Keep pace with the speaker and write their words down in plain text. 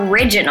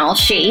original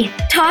she.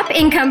 Top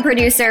income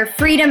producer,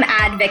 freedom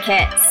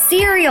advocate,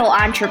 serial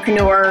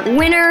entrepreneur,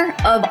 winner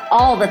of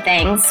all the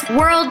things,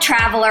 world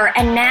traveler,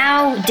 and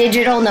now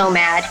digital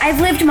nomad. I've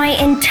lived my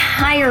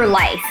entire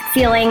life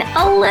feeling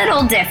a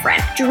little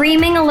different,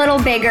 dreaming a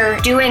little bigger,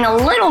 doing a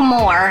little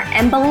more,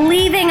 and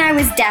believing I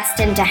was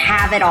destined to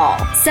have it all.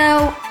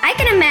 So I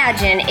can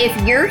imagine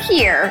if you're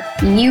here,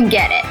 you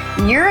get it.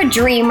 You're a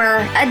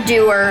dreamer, a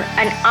doer,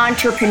 an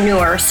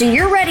entrepreneur, so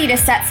you're ready to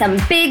set some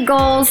big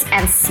goals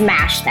and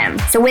smash them.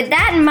 So with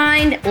that in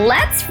mind,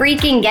 let's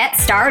freaking get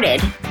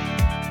started.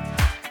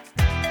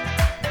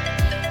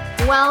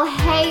 Well,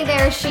 hey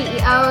there,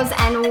 CEOs,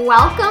 and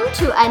welcome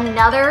to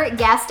another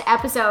guest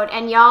episode.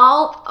 And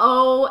y'all,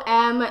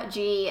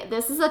 OMG,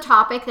 this is a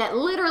topic that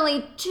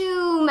literally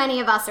too many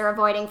of us are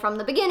avoiding from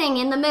the beginning,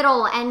 in the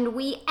middle, and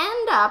we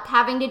end up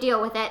having to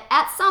deal with it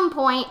at some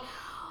point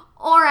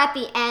or at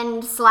the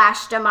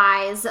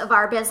end/demise of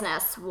our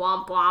business.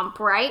 Womp womp,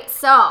 right?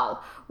 So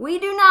we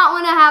do not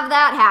want to have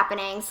that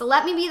happening. So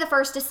let me be the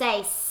first to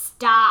say,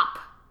 stop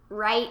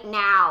right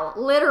now.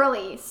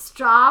 Literally,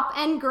 stop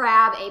and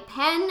grab a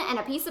pen and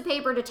a piece of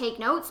paper to take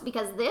notes,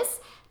 because this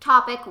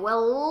topic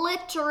will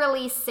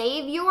literally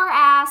save your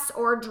ass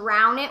or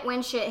drown it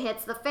when shit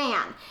hits the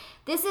fan.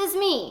 This is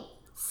me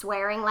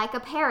swearing like a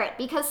parrot,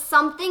 because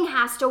something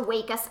has to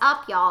wake us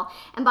up, y'all.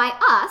 And by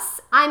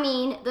us, I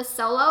mean the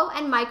solo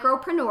and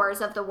micropreneurs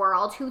of the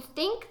world who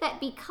think that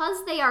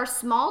because they are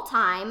small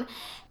time,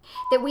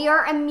 that we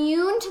are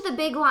immune to the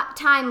big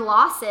time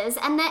losses,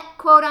 and that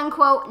quote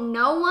unquote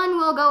no one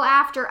will go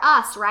after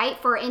us, right,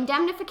 for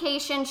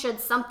indemnification should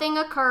something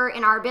occur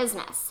in our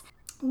business.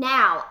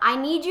 Now, I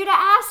need you to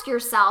ask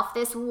yourself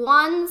this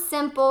one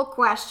simple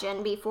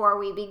question before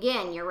we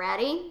begin. You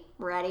ready?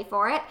 Ready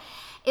for it?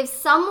 If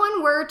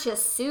someone were to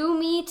sue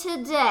me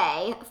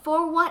today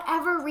for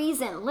whatever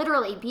reason,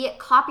 literally, be it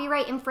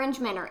copyright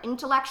infringement or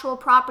intellectual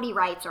property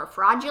rights or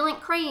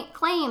fraudulent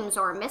claims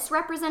or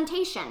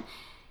misrepresentation,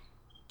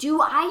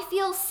 do I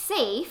feel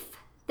safe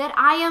that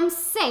I am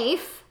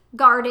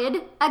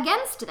safeguarded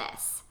against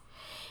this?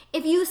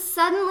 If you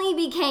suddenly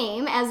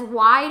became as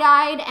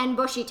wide-eyed and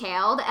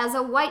bushy-tailed as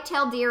a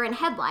white-tailed deer in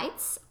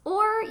headlights,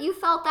 or you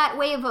felt that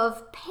wave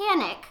of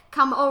panic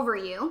come over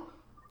you,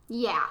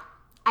 yeah,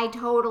 I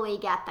totally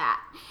get that.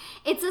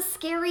 It's a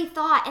scary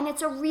thought, and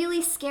it's a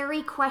really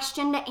scary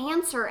question to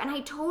answer, and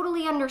I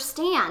totally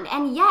understand.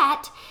 And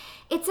yet,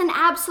 it's an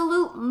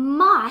absolute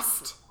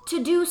must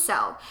to do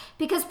so,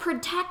 because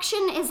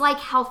protection is like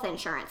health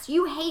insurance.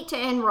 You hate to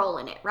enroll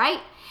in it,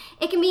 right?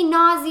 It can be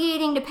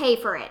nauseating to pay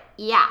for it,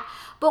 yeah.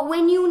 But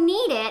when you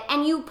need it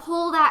and you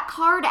pull that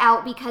card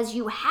out because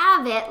you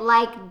have it,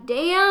 like,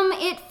 damn,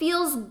 it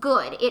feels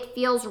good. It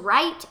feels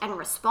right and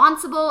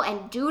responsible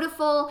and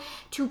dutiful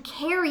to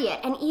carry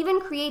it, and even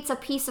creates a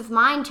peace of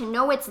mind to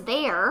know it's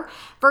there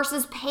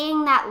versus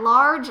paying that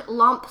large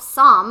lump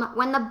sum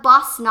when the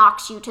bus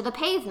knocks you to the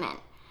pavement,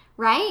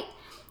 right?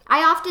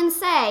 I often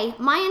say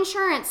my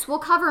insurance will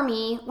cover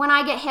me when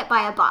I get hit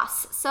by a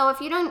bus. So if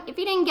you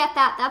didn't get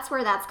that, that's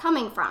where that's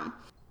coming from.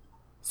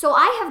 So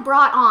I have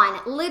brought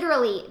on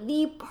literally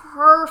the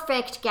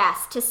perfect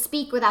guest to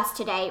speak with us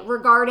today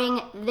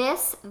regarding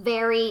this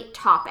very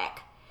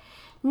topic.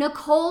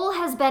 Nicole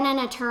has been an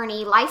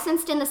attorney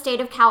licensed in the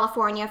state of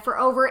California for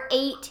over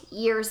 8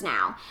 years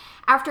now.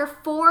 After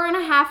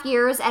 4.5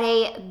 years at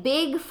a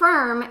big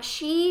firm,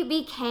 she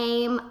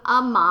became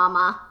a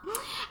mama.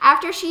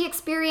 After she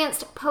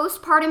experienced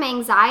postpartum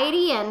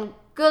anxiety and,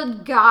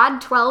 good God,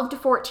 12 to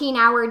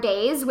 14-hour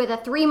days with a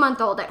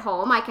 3-month-old at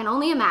home, I can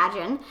only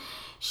imagine,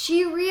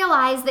 she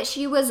realized that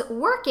she was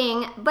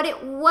working, but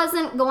it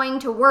wasn't going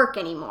to work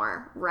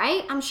anymore,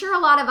 right? I'm sure a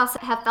lot of us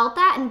have felt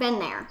that and been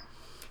there.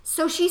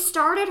 So she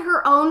started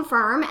her own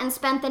firm and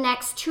spent the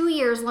next 2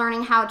 years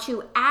learning how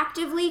to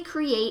actively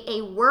create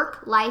a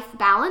work-life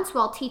balance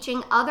while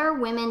teaching other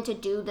women to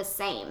do the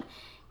same.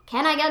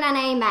 Can I get an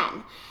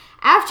amen?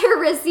 After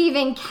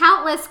receiving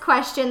countless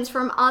questions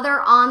from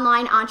other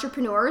online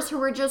entrepreneurs who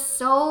were just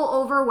so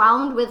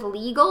overwhelmed with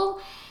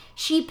legal,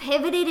 she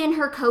pivoted in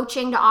her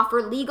coaching to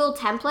offer legal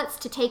templates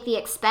to take the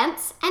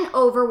expense and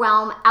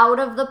overwhelm out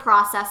of the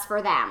process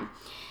for them.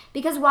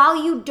 Because while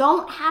you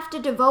don't have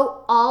to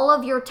devote all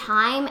of your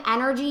time,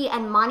 energy,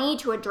 and money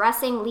to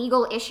addressing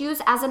legal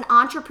issues as an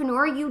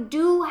entrepreneur, you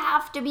do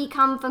have to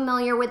become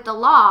familiar with the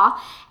law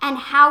and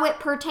how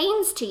it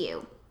pertains to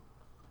you.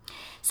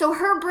 So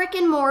her brick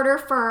and mortar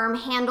firm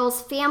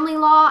handles family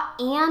law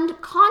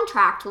and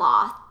contract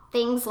law,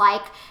 things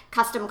like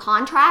custom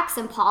contracts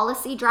and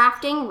policy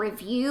drafting,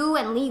 review,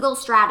 and legal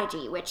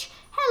strategy, which,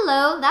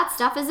 hello, that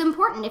stuff is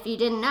important if you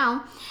didn't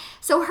know.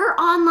 So her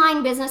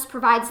online business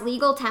provides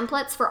legal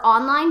templates for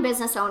online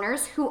business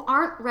owners who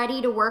aren't ready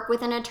to work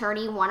with an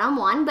attorney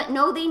one-on-one, but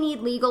know they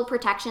need legal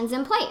protections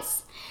in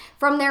place.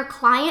 From their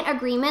client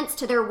agreements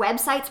to their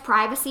website's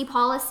privacy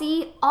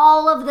policy,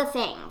 all of the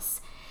things.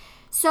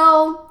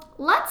 So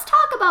let's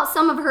talk about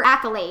some of her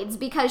accolades,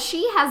 because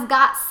she has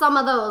got some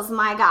of those,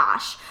 my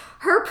gosh.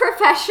 Her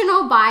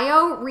professional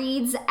bio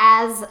reads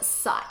as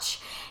such: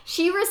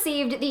 She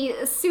received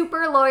the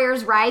Super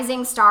Lawyers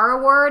Rising Star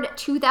Award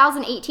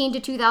 2018 to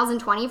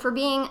 2020 for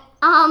being,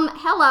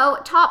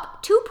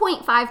 top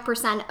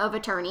 2.5% of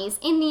attorneys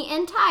in the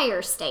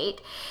entire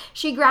state.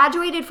 She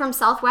graduated from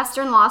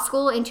Southwestern Law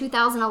School in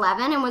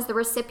 2011 and was the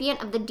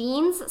recipient of the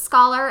Dean's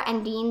Scholar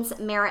and Dean's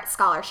Merit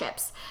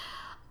Scholarships.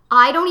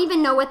 I don't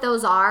even know what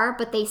those are,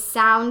 but they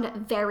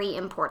sound very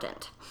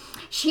important.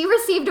 She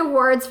received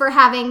awards for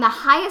having the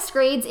highest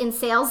grades in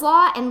sales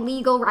law and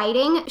legal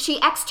writing. She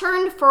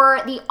externed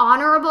for the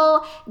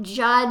Honorable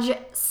Judge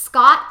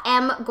Scott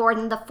M.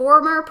 Gordon, the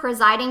former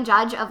presiding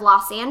judge of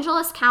Los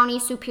Angeles County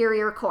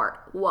Superior Court.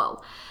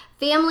 Whoa.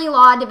 Family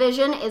Law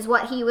Division is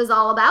what he was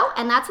all about,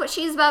 and that's what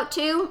she's about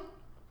too.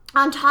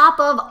 On top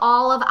of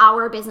all of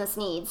our business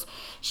needs.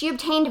 She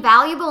obtained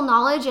valuable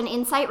knowledge and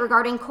insight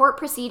regarding court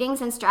proceedings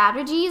and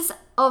strategies,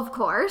 of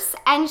course,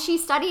 and she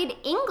studied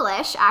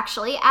English,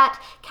 actually, at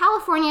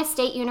California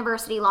State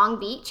University, Long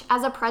Beach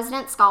as a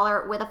President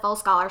Scholar with a full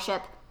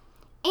scholarship,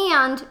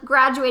 and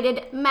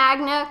graduated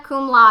magna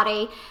cum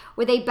laude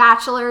with a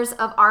Bachelor's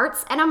of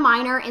Arts and a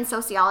minor in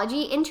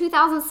Sociology in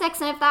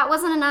 2006. And if that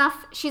wasn't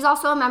enough, she's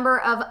also a member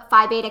of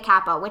Phi Beta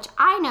Kappa, which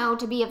I know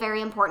to be a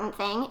very important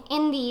thing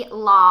in the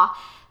law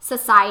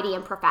society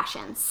and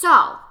profession.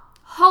 So,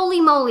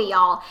 holy moly,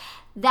 y'all.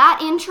 That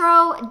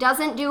intro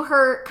doesn't do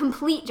her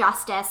complete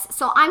justice,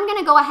 so I'm going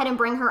to go ahead and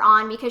bring her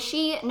on because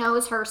she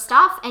knows her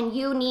stuff and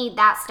you need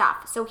that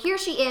stuff. So here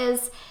she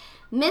is,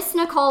 Miss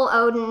Nicole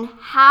Oden.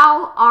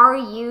 How are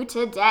you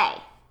today?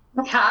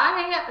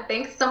 Hi,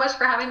 thanks so much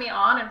for having me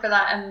on and for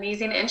that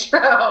amazing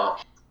intro.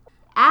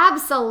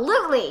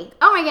 Absolutely.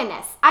 Oh my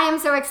goodness. I am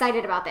so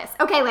excited about this.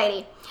 Okay,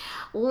 lady.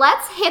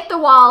 Let's hit the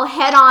wall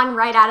head on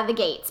right out of the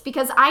gates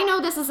because I know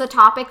this is a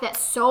topic that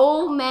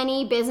so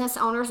many business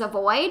owners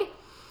avoid.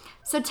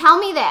 So tell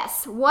me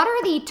this, what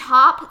are the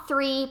top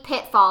 3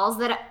 pitfalls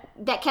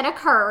that can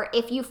occur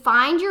if you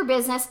find your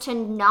business to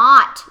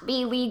not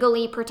be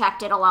legally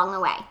protected along the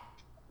way?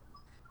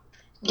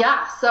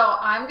 Yeah, so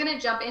I'm going to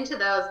jump into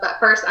those, but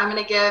first I'm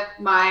going to give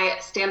my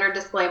standard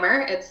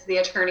disclaimer. It's the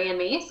attorney in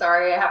me.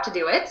 Sorry, I have to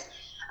do it.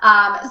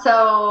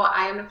 So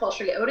I am Nicole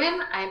Shree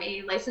Oden. I'm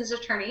a licensed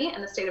attorney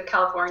in the state of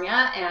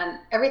California, and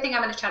everything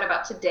I'm going to chat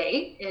about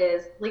today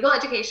is legal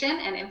education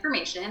and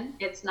information.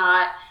 It's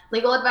not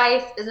legal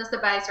advice, business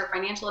advice, or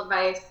financial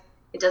advice.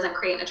 It doesn't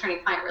create an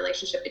attorney-client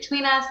relationship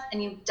between us,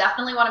 and you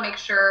definitely want to make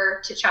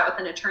sure to chat with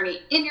an attorney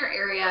in your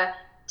area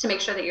to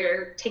make sure that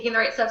you're taking the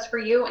right steps for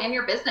you and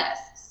your business.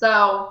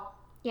 So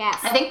yes,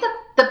 I think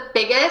the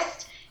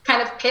biggest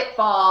kind of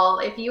pitfall,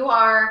 if you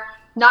are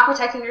not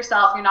protecting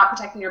yourself, you're not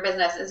protecting your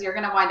business, is you're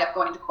going to wind up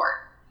going to court.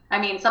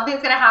 I mean,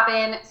 something's going to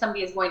happen,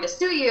 somebody is going to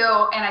sue you,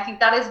 and I think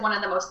that is one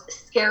of the most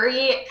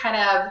scary kind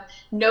of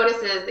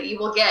notices that you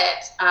will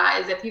get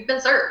is if you've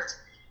been served.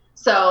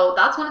 So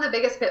that's one of the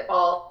biggest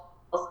pitfalls.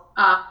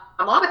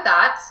 Along with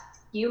that,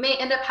 you may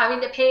end up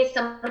having to pay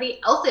somebody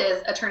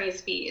else's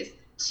attorney's fees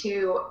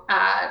to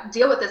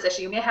deal with this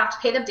issue. You may have to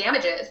pay them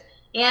damages,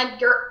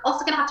 and you're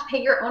also going to have to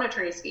pay your own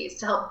attorney's fees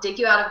to help dig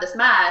you out of this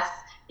mess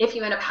if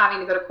you end up having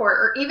to go to court,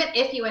 or even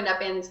if you end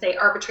up in, say,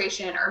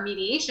 arbitration or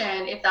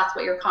mediation, if that's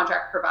what your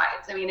contract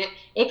provides. I mean,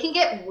 it can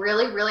get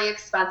really, really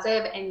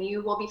expensive, and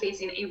you will be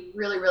facing a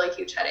really, really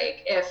huge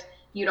headache if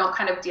you don't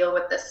kind of deal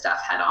with this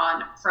stuff head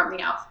on from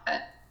the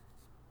outset.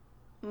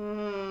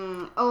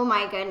 Oh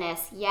my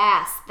goodness.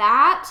 Yes,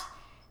 that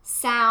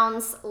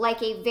sounds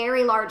like a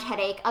very large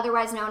headache,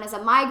 otherwise known as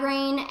a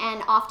migraine,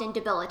 and often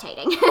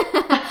debilitating.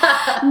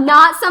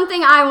 Not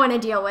something I want to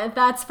deal with,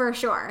 that's for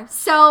sure.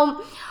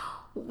 So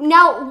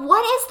now,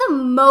 what is the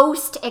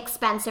most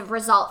expensive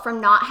result from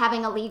not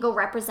having a legal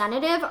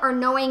representative or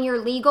knowing your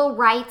legal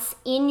rights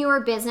in your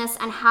business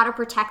and how to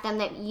protect them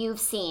that you've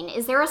seen?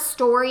 Is there a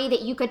story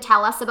that you could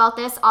tell us about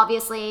this?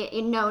 Obviously,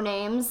 no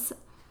names.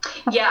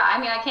 Yeah, I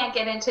mean, I can't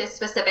get into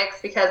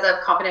specifics because of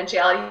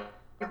confidentiality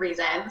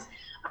reasons.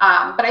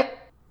 But I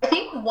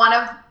think one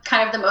of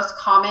kind of the most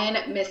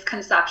common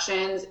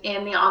misconceptions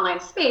in the online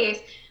space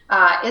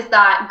is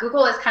that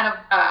Google is kind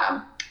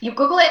of, you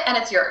Google it and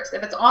it's yours.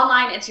 If it's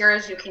online, it's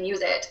yours, you can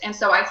use it. And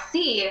so I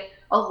see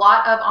a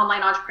lot of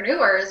online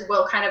entrepreneurs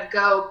will kind of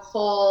go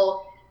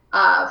pull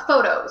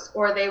photos,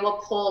 or they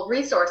will pull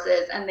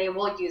resources and they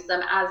will use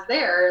them as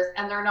theirs,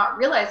 and they're not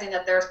realizing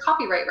that there's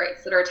copyright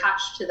rights that are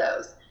attached to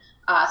those.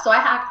 So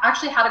I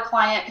actually had a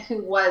client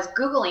who was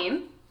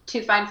Googling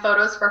to find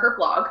photos for her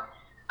blog,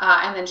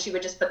 and then she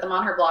would just put them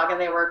on her blog,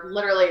 and they were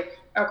literally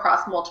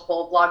across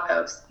multiple blog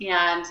posts.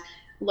 And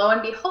lo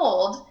and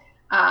behold,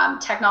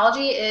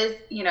 technology is,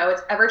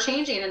 it's ever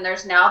changing, and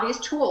there's now these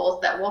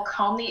tools that will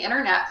comb the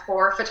internet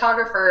for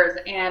photographers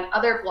and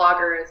other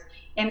bloggers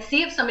and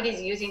see if somebody's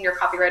using your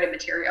copyrighted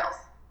materials.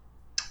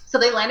 So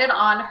they landed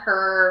on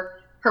her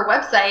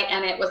website,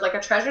 and it was like a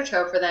treasure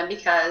trove for them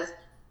because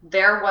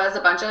there was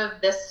a bunch of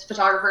this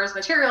photographer's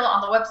material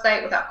on the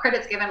website without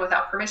credits given,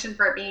 without permission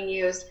for it being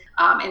used.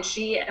 And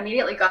she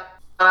immediately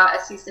got a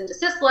cease and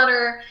desist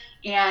letter,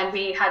 and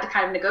we had to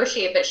kind of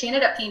negotiate, but she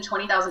ended up paying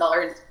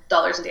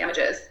 $20,000 in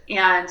damages.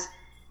 And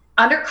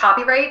under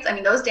copyrights, I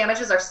mean, those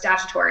damages are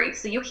statutory.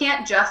 So you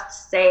can't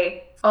just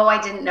say, oh,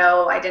 I didn't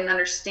know, I didn't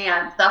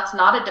understand. That's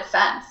not a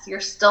defense.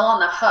 You're still on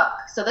the hook.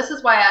 So this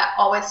is why I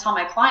always tell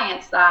my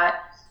clients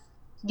that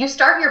you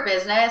start your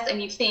business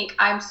and you think,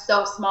 I'm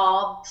so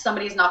small,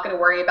 somebody's not going to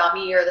worry about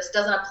me, or this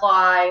doesn't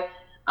apply.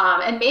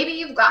 And maybe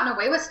you've gotten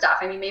away with stuff.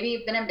 I mean, maybe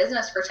you've been in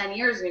business for 10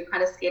 years and you've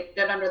kind of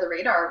skated under the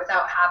radar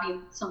without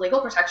having some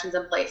legal protections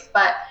in place.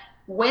 But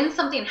when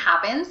something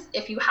happens,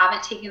 if you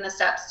haven't taken the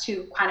steps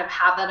to kind of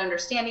have that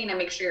understanding and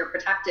make sure you're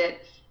protected,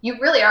 you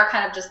really are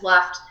kind of just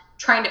left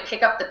trying to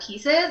pick up the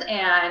pieces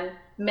and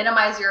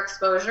minimize your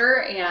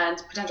exposure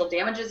and potential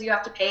damages you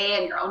have to pay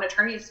and your own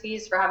attorney's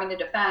fees for having to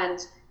defend.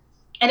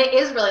 And it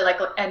is really like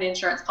an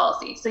insurance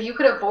policy. So you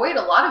could avoid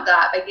a lot of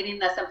that by getting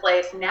this in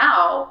place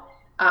now.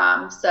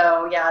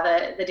 So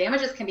yeah, the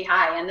damages can be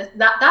high, and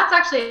that's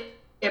actually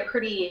a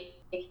pretty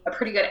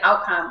good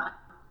outcome.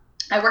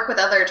 I work with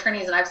other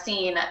attorneys, and I've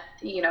seen,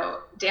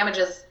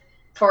 damages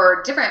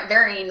for different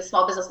varying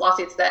small business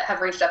lawsuits that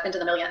have reached up into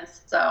the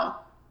millions. So.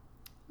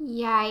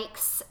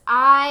 Yikes.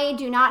 I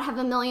do not have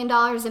 $1 million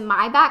in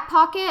my back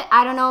pocket.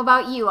 I don't know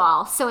about you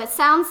all. So it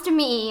sounds to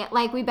me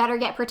like we better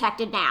get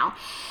protected now.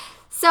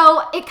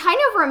 So it kind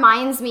of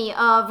reminds me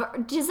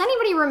of, does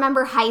anybody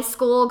remember high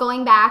school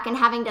going back and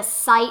having to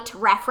cite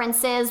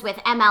references with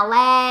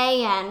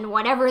MLA and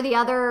whatever the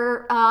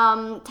other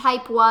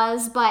type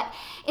was? But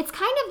it's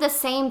kind of the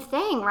same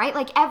thing, right?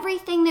 Like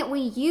everything that we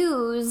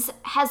use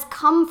has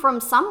come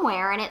from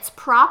somewhere, and its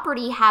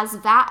property,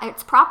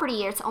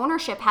 its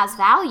ownership has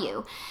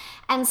value.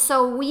 And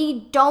so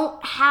we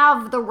don't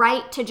have the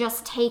right to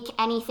just take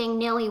anything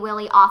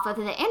nilly-willy off of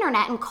the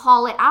internet and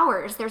call it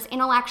ours. There's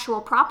intellectual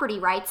property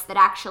rights that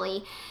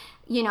actually,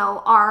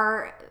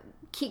 are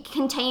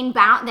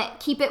that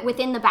keep it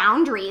within the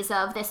boundaries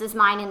of this is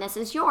mine and this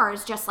is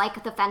yours, just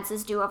like the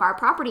fences do of our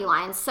property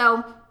lines.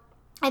 So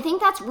I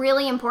think that's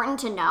really important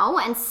to know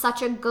and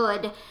such a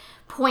good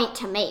point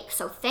to make.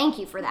 So thank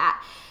you for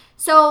that.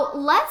 So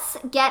let's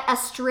get a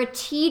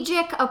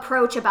strategic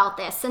approach about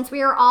this, since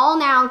we are all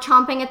now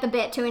chomping at the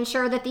bit to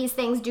ensure that these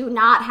things do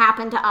not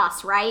happen to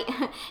us, right?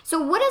 So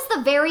what is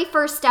the very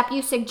first step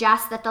you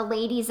suggest that the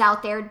ladies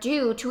out there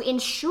do to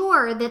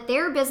ensure that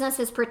their business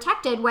is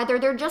protected, whether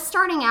they're just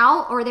starting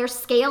out or they're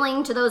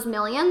scaling to those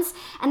millions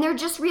and they're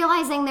just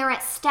realizing they're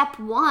at step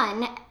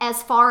one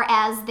as far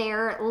as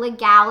their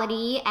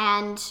legality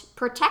and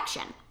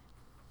protection?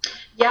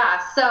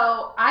 Yeah,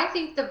 so I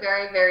think the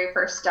very, very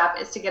first step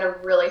is to get a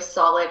really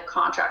solid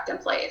contract in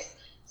place.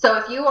 So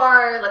if you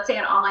are, let's say,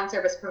 an online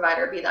service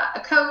provider, be that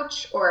a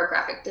coach or a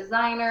graphic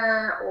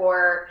designer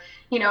or,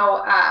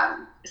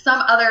 some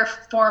other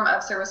form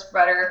of service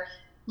provider,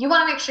 you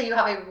want to make sure you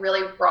have a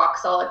really rock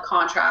solid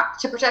contract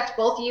to protect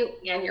both you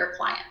and your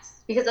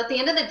clients. Because at the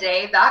end of the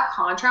day, that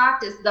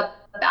contract is the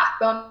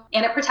backbone,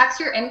 and it protects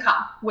your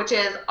income, which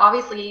is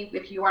obviously,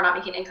 if you are not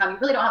making income, you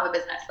really don't have a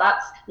business.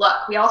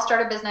 Look, we all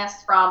start a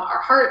business from our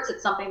hearts.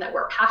 It's something that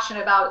we're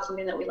passionate about. It's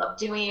something that we love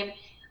doing.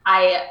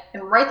 I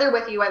am right there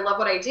with you. I love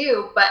what I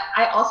do, but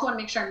I also want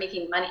to make sure I'm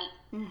making money.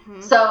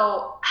 Mm-hmm.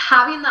 So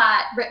having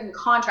that written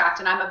contract,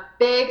 and I'm a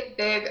big,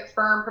 big,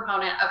 firm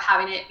proponent of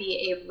having it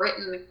be a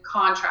written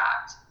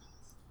contract,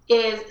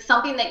 is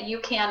something that you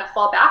can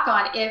fall back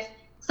on if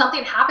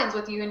something happens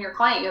with you and your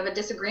client. You have a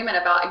disagreement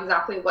about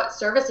exactly what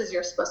services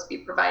you're supposed to be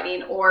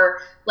providing, or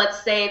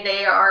let's say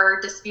they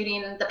are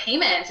disputing the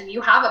payment and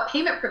you have a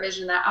payment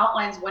provision that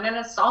outlines when an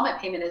installment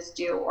payment is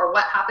due, or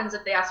what happens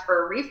if they ask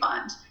for a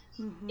refund.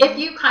 Mm-hmm. If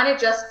you kind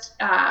of just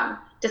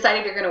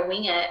decided you're going to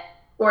wing it,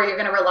 or you're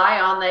going to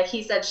rely on the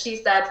he said, she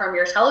said from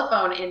your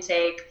telephone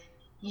intake,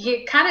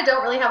 you kind of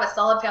don't really have a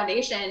solid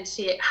foundation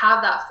to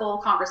have that full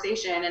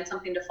conversation and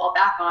something to fall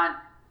back on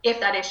if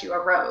that issue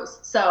arose.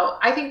 So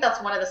I think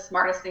that's one of the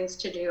smartest things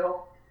to do.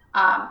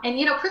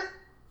 And proof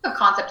of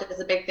concept is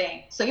a big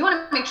thing. So you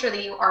want to make sure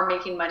that you are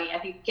making money. I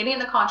think getting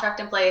the contract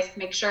in place,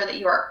 make sure that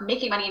you are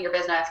making money in your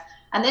business,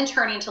 and then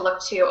turning to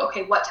look to,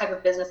 okay, what type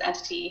of business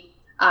entity?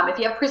 If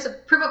you have proof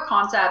of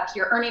concept,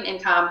 you're earning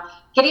income,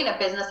 getting a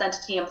business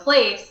entity in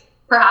place,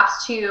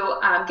 perhaps to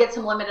get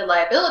some limited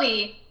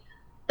liability,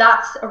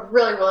 that's a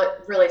really, really,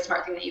 really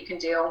smart thing that you can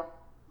do.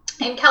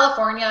 In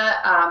California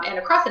and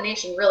across the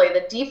nation, really,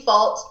 the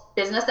default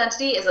business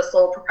entity is a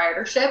sole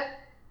proprietorship,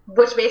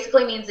 which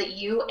basically means that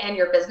you and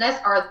your business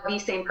are the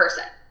same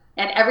person.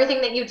 And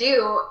everything that you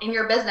do in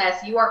your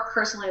business, you are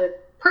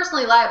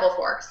personally liable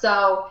for.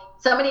 So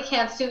somebody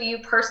can sue you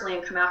personally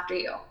and come after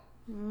you.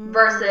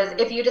 Versus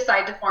if you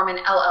decide to form an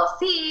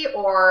LLC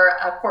or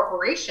a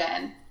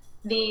corporation,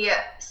 the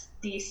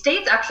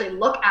states actually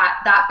look at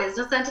that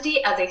business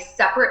entity as a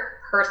separate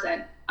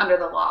person under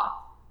the law.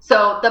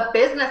 So the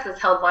business is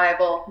held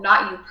liable,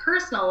 not you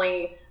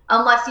personally,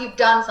 unless you've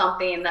done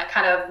something that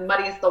kind of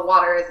muddies the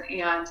waters,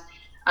 and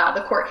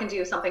the court can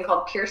do something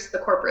called pierce the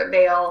corporate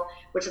veil,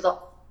 which is a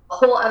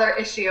whole other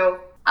issue.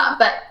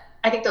 But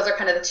I think those are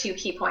kind of the two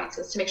key points,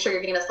 is to make sure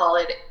you're getting a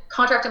solid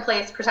contract in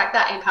place, protect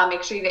that income,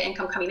 make sure you get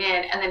income coming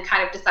in, and then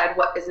kind of decide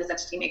what business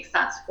entity makes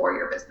sense for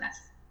your business.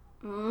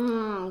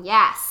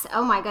 Yes.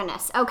 Oh my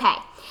goodness. Okay.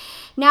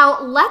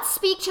 Now, let's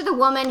speak to the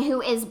woman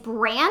who is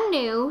brand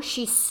new.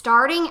 She's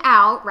starting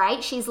out,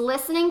 right? She's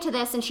listening to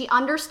this and she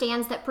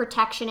understands that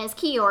protection is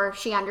key, or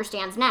she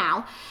understands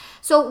now.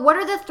 So what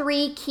are the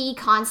 3 key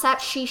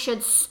concepts she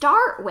should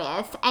start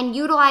with and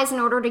utilize in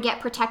order to get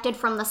protected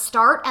from the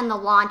start and the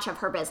launch of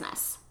her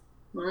business?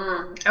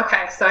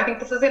 Okay, so I think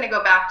this is going to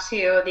go back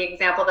to the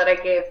example that I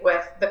gave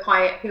with the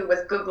client who was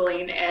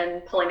Googling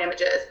and pulling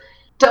images.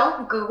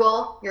 Don't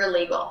Google your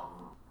legal.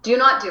 Do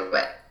not do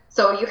it.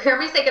 So you hear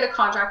me say get a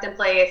contract in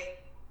place.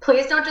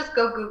 Please don't just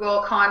go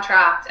Google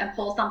contract and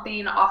pull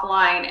something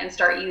offline and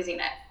start using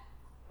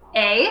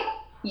it.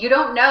 You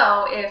don't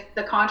know if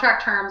the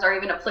contract terms are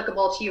even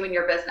applicable to you in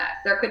your business.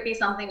 There could be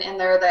something in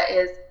there that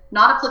is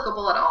not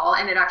applicable at all,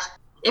 and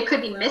it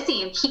could be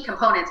missing key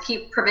components,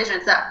 key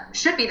provisions that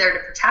should be there to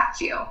protect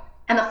you.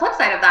 And the flip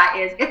side of that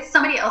is it's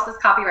somebody else's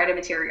copyrighted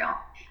material.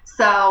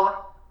 So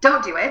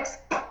don't do it.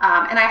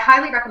 And I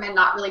highly recommend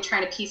not really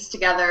trying to piece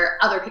together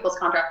other people's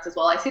contracts as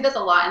well. I see this a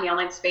lot in the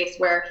online space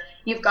where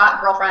you've got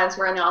girlfriends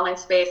who are in the online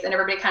space and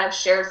everybody kind of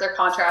shares their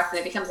contracts and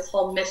it becomes this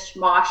whole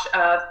mishmash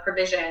of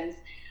provisions.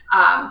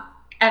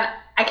 And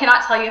I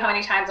cannot tell you how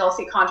many times I'll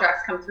see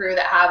contracts come through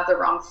that have the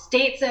wrong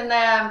states in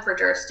them for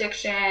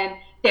jurisdiction.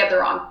 They have the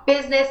wrong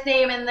business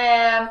name in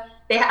them.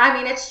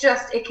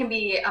 It can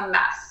be a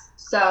mess.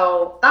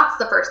 So that's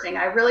the first thing.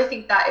 I really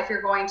think that if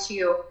you're going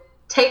to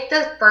take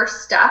the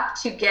first step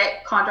to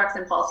get contracts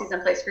and policies in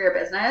place for your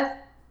business,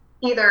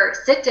 either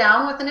sit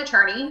down with an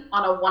attorney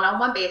on a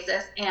one-on-one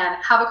basis and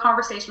have a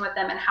conversation with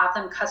them and have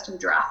them custom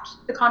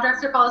draft the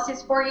contracts or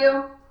policies for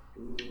you,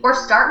 or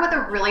start with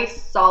a really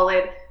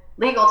solid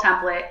legal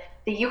template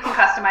that you can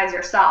customize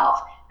yourself.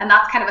 And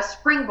that's kind of a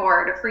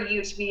springboard for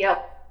you to be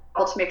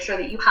able to make sure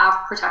that you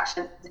have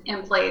protections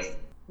in place,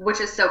 which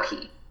is so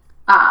key.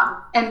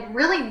 And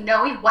really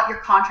knowing what your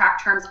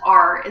contract terms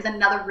are is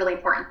another really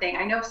important thing.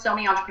 I know so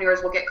many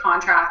entrepreneurs will get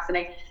contracts and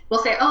they will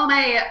say, oh,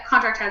 my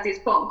contract has these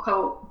quote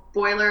unquote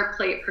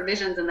boilerplate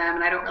provisions in them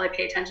and I don't really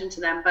pay attention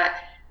to them, but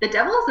the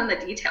devil is in the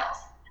details.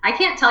 I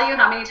can't tell you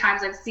how many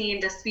times I've seen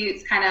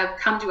disputes kind of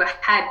come to a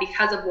head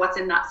because of what's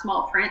in that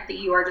small print that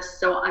you are just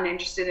so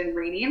uninterested in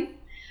reading.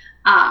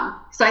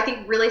 So I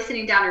think really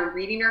sitting down and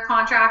reading your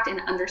contract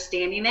and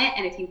understanding it,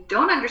 and if you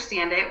don't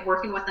understand it,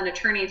 working with an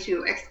attorney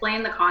to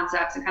explain the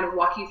concepts and kind of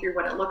walk you through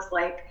what it looks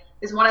like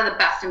is one of the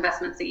best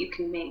investments that you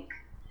can make.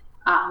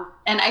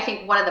 And I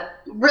think one of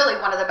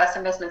the best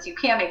investments you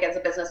can make as a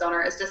business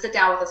owner is to sit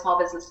down with a small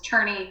business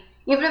attorney,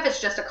 even if it's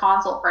just a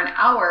consult for an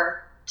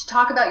hour, to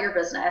talk about your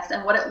business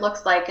and what it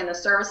looks like and the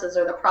services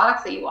or the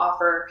products that you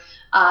offer.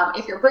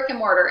 If you're brick and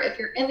mortar, if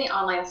you're in the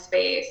online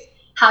space,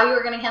 how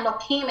you're going to handle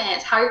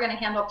payments, how you're going to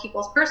handle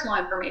people's personal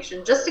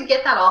information, just to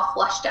get that all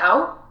fleshed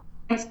out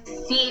and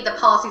see the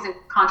policies and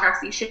contracts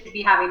that you should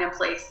be having in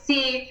place.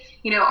 See,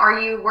 are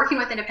you working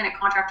with independent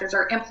contractors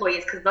or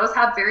employees? Because those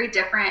have very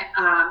different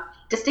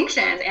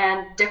distinctions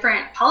and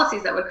different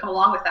policies that would come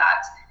along with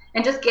that.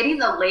 And just getting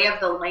the lay of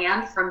the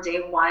land from day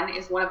one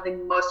is one of the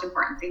most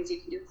important things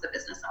you can do as a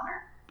business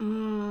owner.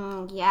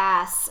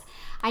 Yes.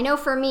 I know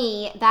for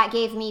me, that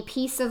gave me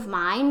peace of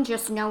mind,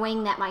 just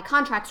knowing that my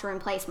contracts were in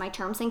place, my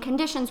terms and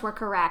conditions were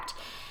correct,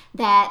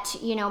 that,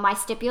 my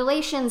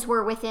stipulations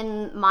were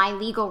within my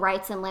legal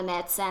rights and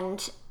limits.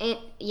 And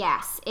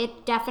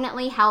it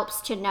definitely helps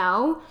to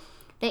know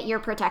that you're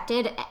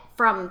protected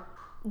from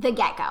the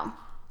get-go.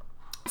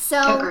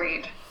 So,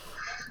 agreed.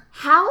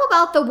 How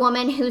about the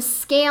woman who's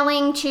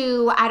scaling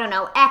to,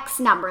 X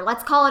number,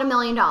 let's call it $1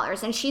 million,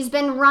 and she's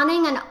been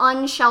running an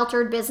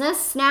unsheltered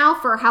business now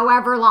for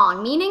however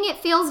long, meaning it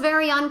feels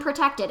very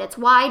unprotected. It's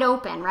wide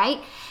open, right?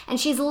 And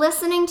she's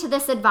listening to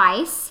this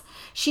advice.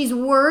 She's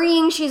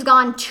worrying she's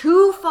gone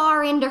too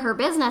far into her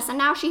business, and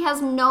now she has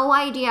no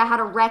idea how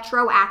to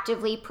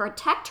retroactively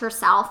protect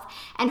herself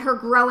and her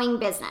growing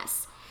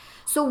business.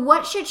 So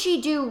what should she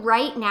do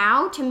right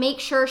now to make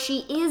sure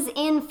she is,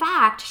 in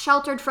fact,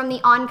 sheltered from the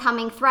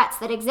oncoming threats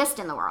that exist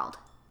in the world?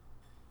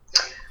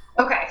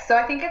 Okay, so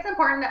I think it's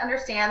important to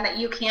understand that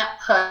you can't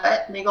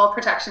put legal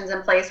protections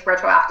in place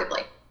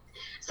retroactively.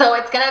 So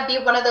it's going to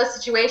be one of those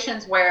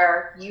situations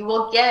where you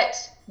will get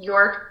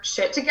your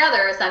shit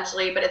together,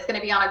 essentially, but it's going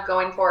to be on a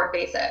going forward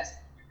basis.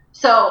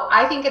 So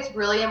I think it's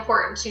really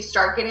important to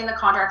start getting the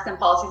contracts and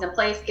policies in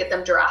place, get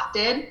them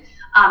drafted.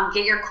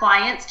 Get your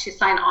clients to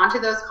sign on to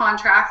those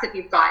contracts. If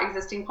you've got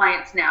existing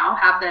clients now,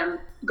 have them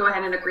go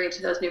ahead and agree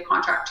to those new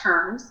contract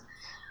terms.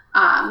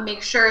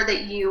 Make sure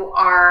that you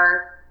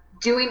are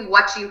doing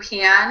what you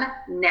can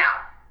now,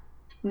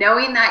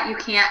 knowing that you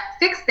can't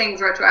fix things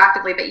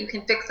retroactively, but you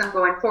can fix them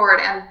going forward.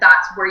 And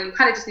that's where you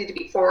kind of just need to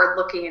be forward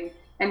looking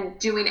and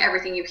doing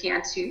everything you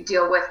can to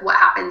deal with what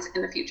happens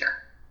in the future.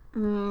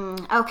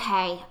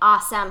 Okay,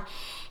 awesome.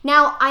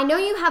 Now, I know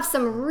you have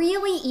some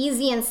really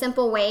easy and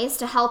simple ways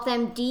to help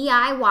them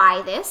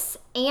DIY this,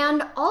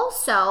 and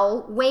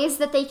also ways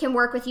that they can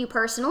work with you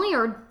personally,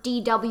 or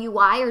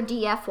DWY or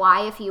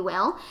DFY, if you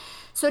will.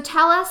 So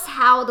tell us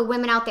how the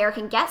women out there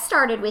can get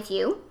started with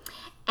you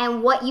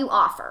and what you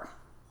offer.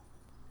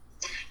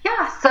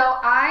 Yeah, so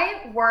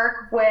I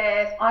work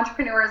with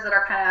entrepreneurs that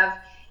are kind of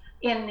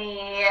in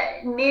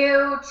the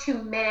new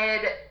to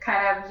mid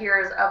kind of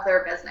years of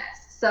their business.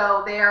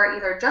 So they're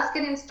either just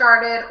getting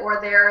started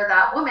or they're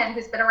that woman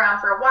who's been around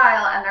for a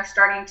while and they're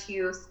starting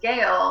to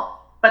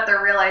scale, but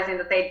they're realizing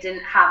that they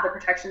didn't have the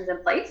protections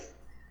in place.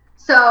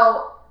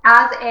 So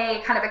as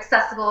a kind of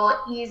accessible,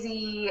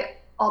 easy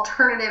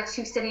alternative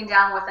to sitting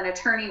down with an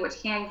attorney,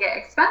 which can get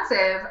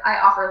expensive, I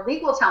offer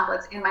legal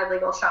templates in my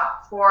legal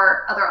shop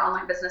for other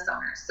online business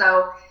owners.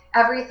 So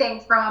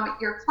everything from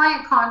your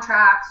client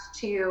contracts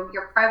to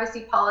your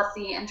privacy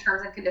policy and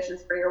terms and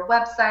conditions for your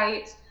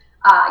website,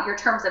 your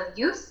terms of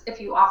use,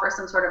 if you offer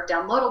some sort of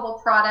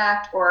downloadable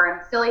product or an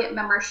affiliate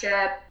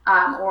membership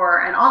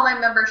or an online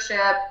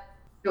membership,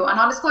 do a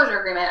non-disclosure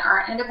agreement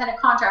or an independent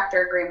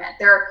contractor agreement.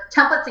 There are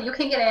templates that you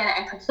can get in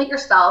and complete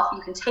yourself.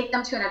 You can take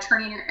them to an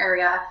attorney in your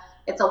area.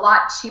 It's a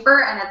lot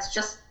cheaper and it's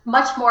just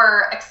much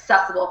more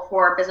accessible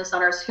for business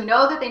owners who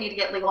know that they need to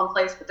get legal in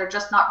place, but they're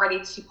just not ready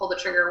to pull the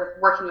trigger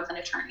with working with an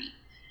attorney.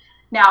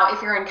 Now,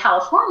 if you're in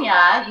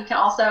California, you can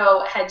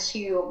also head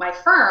to my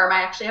firm.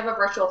 I actually have a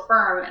virtual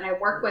firm and I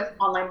work with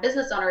online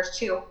business owners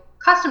to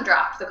custom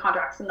draft the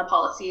contracts and the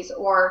policies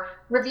or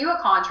review a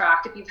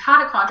contract. If you've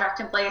had a contract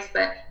in place,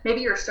 but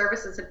maybe your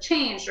services have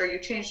changed or you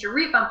changed your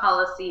refund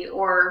policy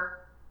or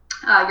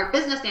your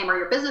business name or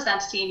your business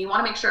entity, and you want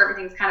to make sure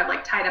everything's kind of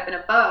like tied up in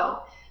a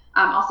bow,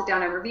 I'll sit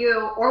down and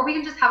review, or we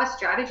can just have a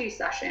strategy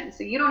session.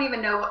 So you don't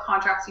even know what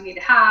contracts you need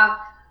to have,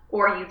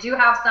 or you do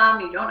have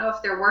some, you don't know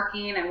if they're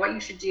working and what you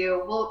should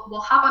do.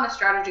 We'll hop on a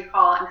strategy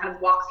call and kind of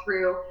walk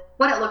through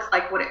what it looks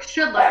like, what it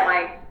should look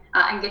like,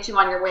 and get you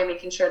on your way,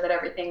 making sure that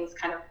everything's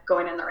kind of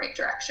going in the right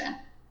direction.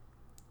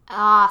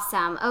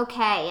 Awesome.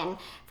 Okay. And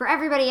for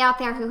everybody out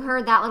there who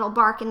heard that little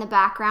bark in the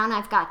background,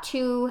 I've got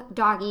 2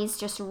 doggies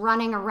just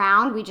running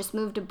around. We just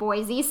moved to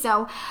Boise,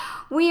 so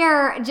we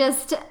are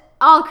just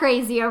all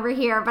crazy over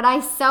here, but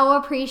I so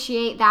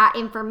appreciate that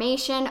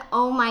information.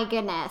 Oh my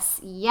goodness.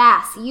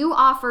 Yes, you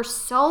offer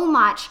so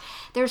much.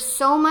 There's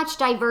so much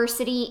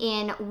diversity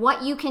in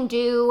what you can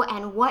do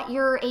and what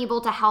you're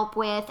able to help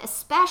with,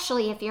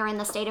 especially if you're in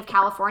the state of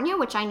California,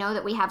 which I know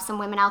that we have some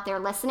women out there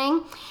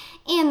listening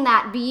in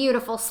that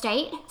beautiful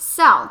state.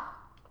 So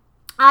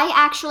I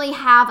actually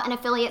have an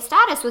affiliate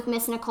status with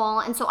Miss Nicole,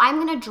 and so I'm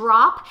going to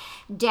drop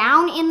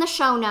down in the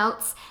show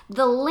notes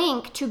the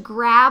link to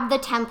grab the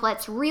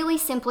templates really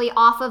simply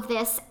off of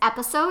this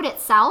episode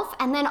itself.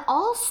 And then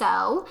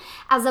also,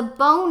 as a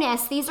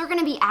bonus, these are going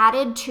to be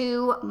added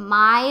to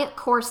my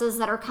courses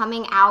that are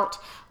coming out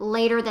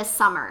later this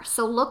summer.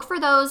 So look for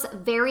those.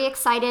 Very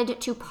excited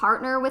to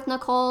partner with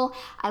Nicole.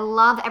 I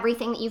love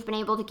everything that you've been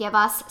able to give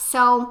us.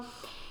 So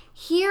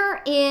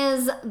here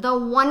is the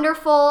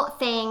wonderful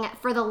thing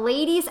for the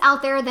ladies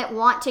out there that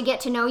want to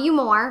get to know you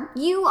more.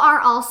 You are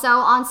also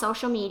on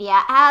social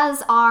media,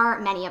 as are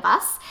many of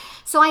us.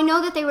 So I know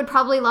that they would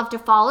probably love to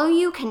follow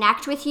you,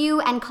 connect with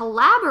you, and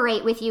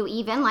collaborate with you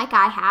even, like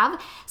I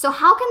have. So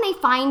how can they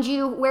find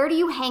you? Where do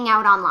you hang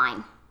out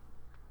online?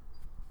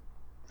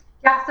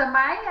 Yeah, so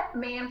my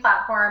main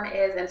platform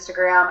is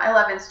Instagram. I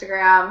love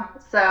Instagram.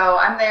 So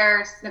I'm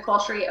there, Nicole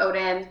Cherie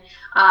Oden.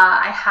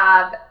 I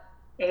have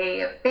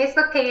a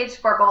Facebook page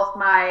for both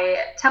my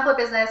template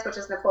business, which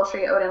is Nicole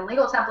Cherie Oden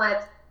Legal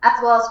Templates, as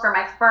well as for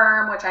my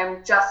firm, which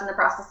I'm just in the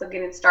process of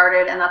getting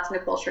started, and that's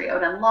Nicole Cherie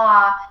Oden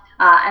Law,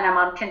 and I'm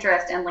on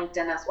Pinterest and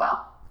LinkedIn as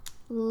well.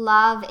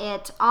 Love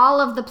it.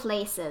 All of the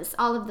places.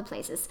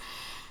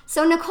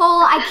 So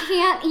Nicole, I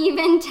can't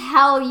even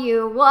tell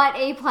you what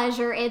a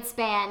pleasure it's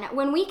been.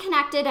 When we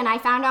connected and I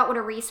found out what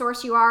a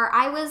resource you are,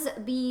 I was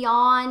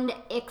beyond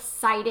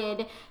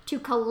excited to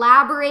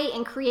collaborate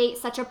and create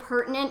such a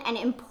pertinent and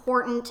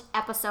important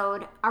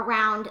episode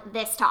around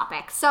this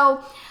topic.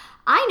 So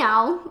I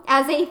know,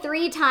 as a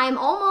 3-time,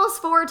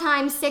 almost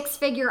 4-time,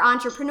 6-figure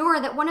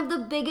entrepreneur, that one of the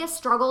biggest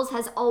struggles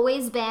has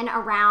always been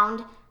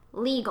around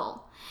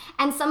legal.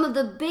 And some of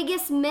the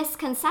biggest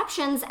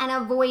misconceptions and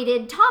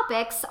avoided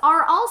topics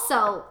are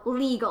also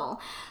legal.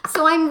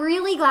 So I'm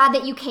really glad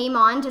that you came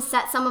on to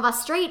set some of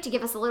us straight, to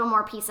give us a little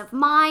more peace of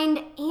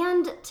mind,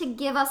 and to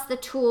give us the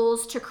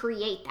tools to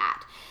create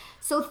that.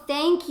 So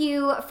thank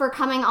you for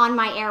coming on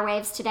my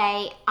airwaves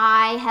today.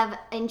 I have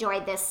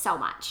enjoyed this so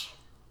much.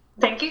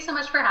 Thank you so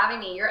much for having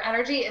me. Your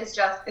energy is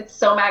just, it's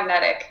so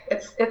magnetic.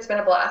 It's been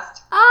a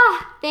blast.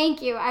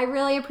 Thank you. I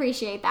really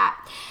appreciate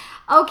that.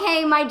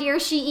 Okay, my dear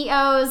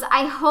CEOs,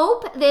 I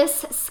hope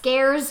this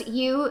scares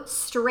you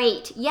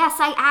straight. Yes,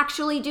 I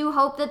actually do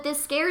hope that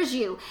this scares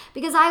you,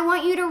 because I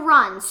want you to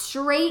run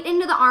straight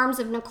into the arms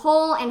of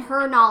Nicole and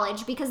her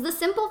knowledge, because the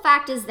simple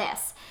fact is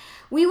this: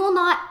 we will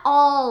not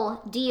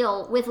all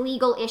deal with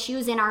legal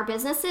issues in our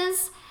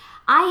businesses.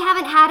 I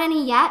haven't had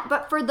any yet,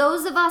 but for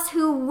those of us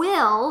who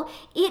will,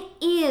 it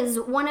is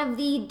one of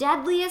the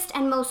deadliest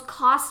and most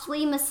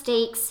costly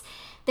mistakes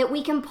that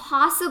we can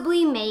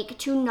possibly make,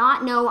 to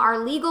not know our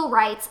legal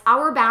rights,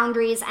 our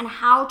boundaries, and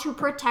how to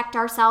protect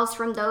ourselves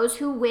from those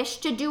who wish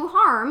to do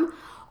harm,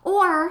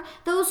 or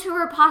those who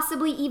are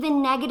possibly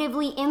even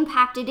negatively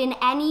impacted in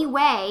any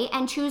way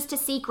and choose to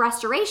seek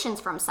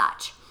restorations from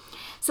such.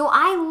 So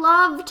I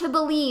love to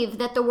believe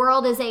that the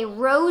world is a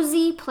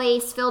rosy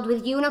place filled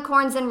with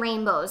unicorns and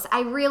rainbows.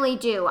 I really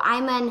do.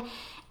 I'm an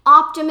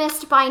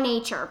optimist by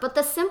nature. But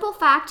the simple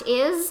fact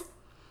is,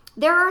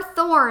 there are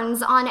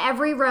thorns on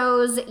every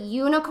rose,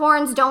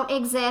 unicorns don't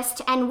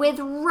exist, and with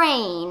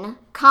rain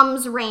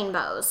comes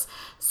rainbows.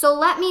 So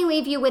let me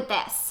leave you with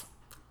this.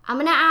 I'm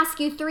going to ask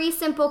you 3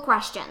 simple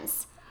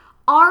questions.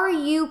 Are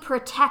you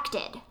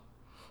protected?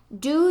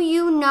 Do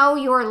you know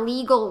your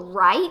legal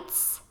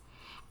rights?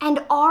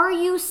 And are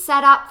you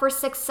set up for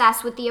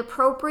success with the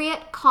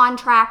appropriate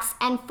contracts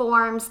and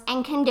forms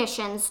and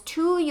conditions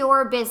to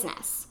your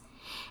business?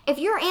 If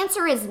your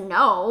answer is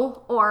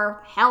no,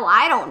 or hell,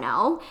 I don't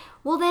know,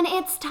 well then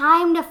it's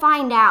time to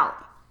find out.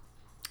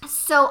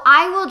 So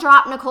I will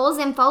drop Nicole's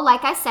info,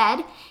 like I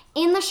said,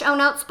 in the show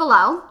notes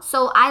below.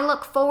 So I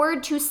look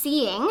forward to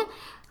seeing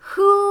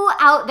who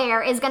out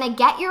there is going to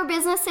get your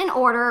business in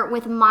order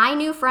with my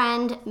new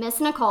friend, Miss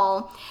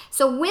Nicole.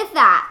 So with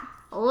that,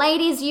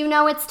 ladies, you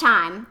know it's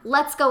time.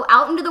 Let's go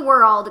out into the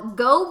world,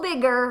 go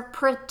bigger,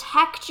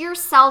 protect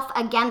yourself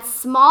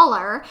against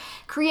smaller,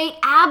 create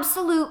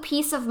absolute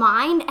peace of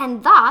mind,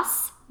 and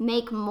thus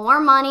make more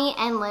money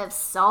and live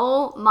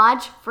so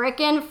much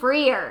freaking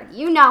freer.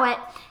 You know it.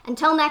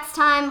 Until next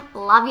time,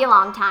 love you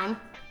long time.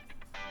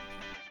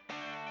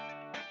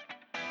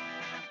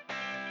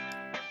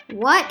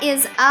 What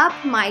is up,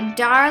 my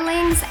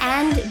darlings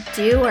and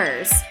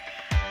doers?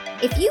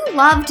 If you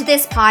loved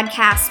this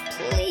podcast,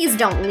 please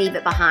don't leave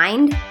it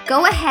behind.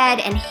 Go ahead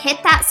and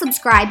hit that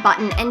subscribe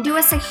button and do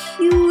us a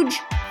huge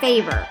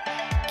favor.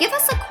 Give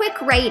us a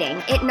quick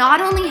rating. It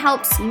not only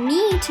helps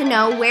me to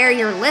know where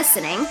you're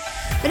listening,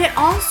 but it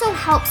also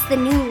helps the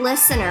new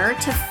listener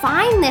to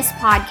find this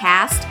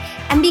podcast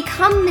and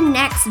become the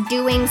next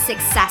doing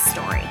success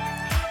story.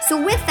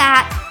 So with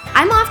that,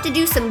 I'm off to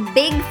do some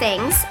big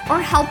things or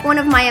help one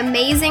of my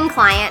amazing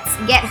clients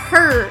get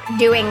her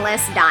doing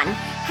list done.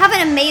 Have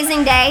an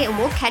amazing day, and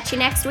we'll catch you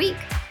next week.